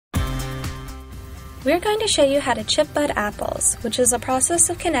We're going to show you how to chip bud apples, which is a process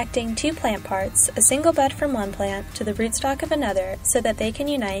of connecting two plant parts, a single bud from one plant, to the rootstock of another so that they can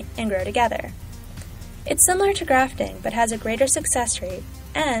unite and grow together. It's similar to grafting, but has a greater success rate,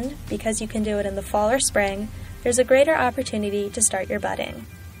 and, because you can do it in the fall or spring, there's a greater opportunity to start your budding.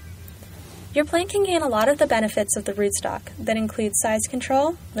 Your plant can gain a lot of the benefits of the rootstock that include size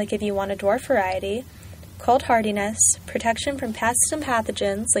control, like if you want a dwarf variety, cold hardiness, protection from pests and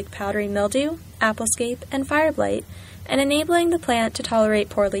pathogens like powdery mildew, applescape, and fire blight, and enabling the plant to tolerate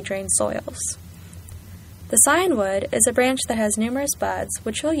poorly drained soils. The scionwood is a branch that has numerous buds,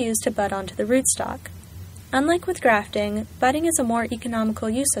 which you'll use to bud onto the rootstock. Unlike with grafting, budding is a more economical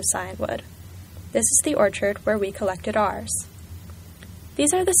use of scionwood. This is the orchard where we collected ours.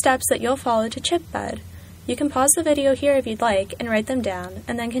 These are the steps that you'll follow to chip bud. You can pause the video here if you'd like and write them down,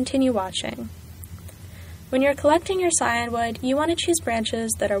 and then continue watching. When you're collecting your scionwood, you want to choose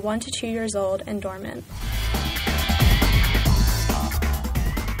branches that are 1 to 2 years old and dormant.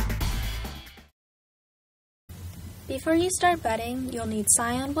 Before you start budding, you'll need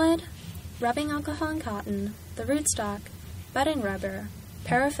scionwood, rubbing alcohol and cotton, the rootstock, budding rubber,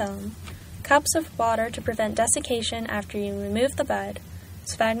 parafilm, cups of water to prevent desiccation after you remove the bud,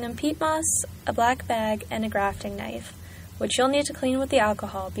 sphagnum peat moss, a black bag, and a grafting knife, which you'll need to clean with the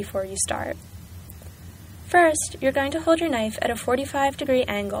alcohol before you start. First, you're going to hold your knife at a 45-degree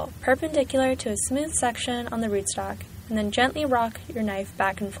angle, perpendicular to a smooth section on the rootstock, and then gently rock your knife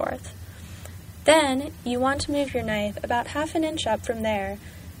back and forth. Then, you want to move your knife about half an inch up from there,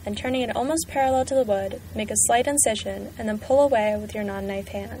 and turning it almost parallel to the wood, make a slight incision, and then pull away with your non-knife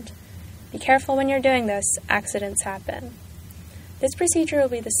hand. Be careful when you're doing this, accidents happen. This procedure will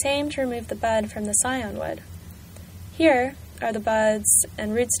be the same to remove the bud from the scionwood. Here are the buds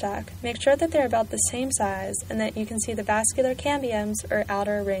and rootstock. Make sure that they're about the same size and that you can see the vascular cambiums or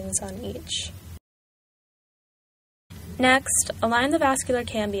outer rings on each. Next, align the vascular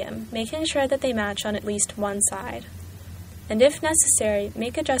cambium, making sure that they match on at least one side. And if necessary,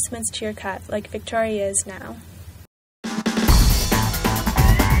 make adjustments to your cut like Victoria is now.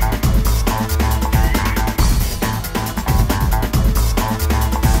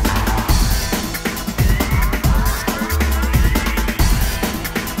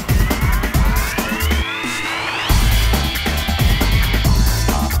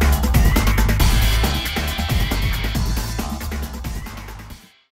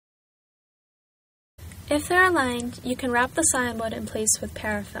 If they're aligned, you can wrap the scionwood in place with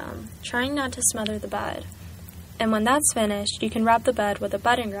parafilm, trying not to smother the bud. And when that's finished, you can wrap the bud with a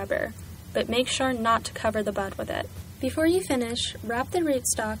budding rubber, but make sure not to cover the bud with it. Before you finish, wrap the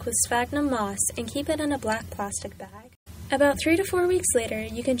rootstock with sphagnum moss and keep it in a black plastic bag. About 3 to 4 weeks later,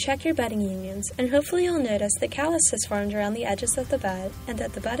 you can check your budding unions, and hopefully you'll notice that callus has formed around the edges of the bud and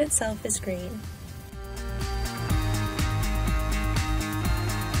that the bud itself is green.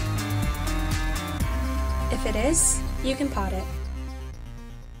 If it is, you can pot it.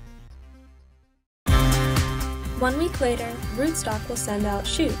 1 week later, rootstock will send out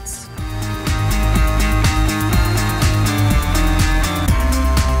shoots.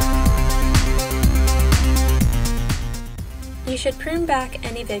 You should prune back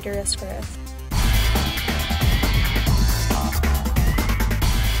any vigorous growth.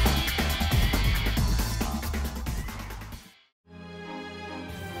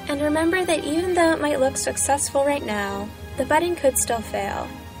 And remember that even though it might look successful right now, the budding could still fail.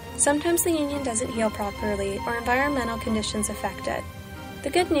 Sometimes the union doesn't heal properly or environmental conditions affect it. The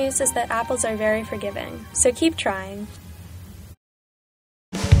good news is that apples are very forgiving, so keep trying.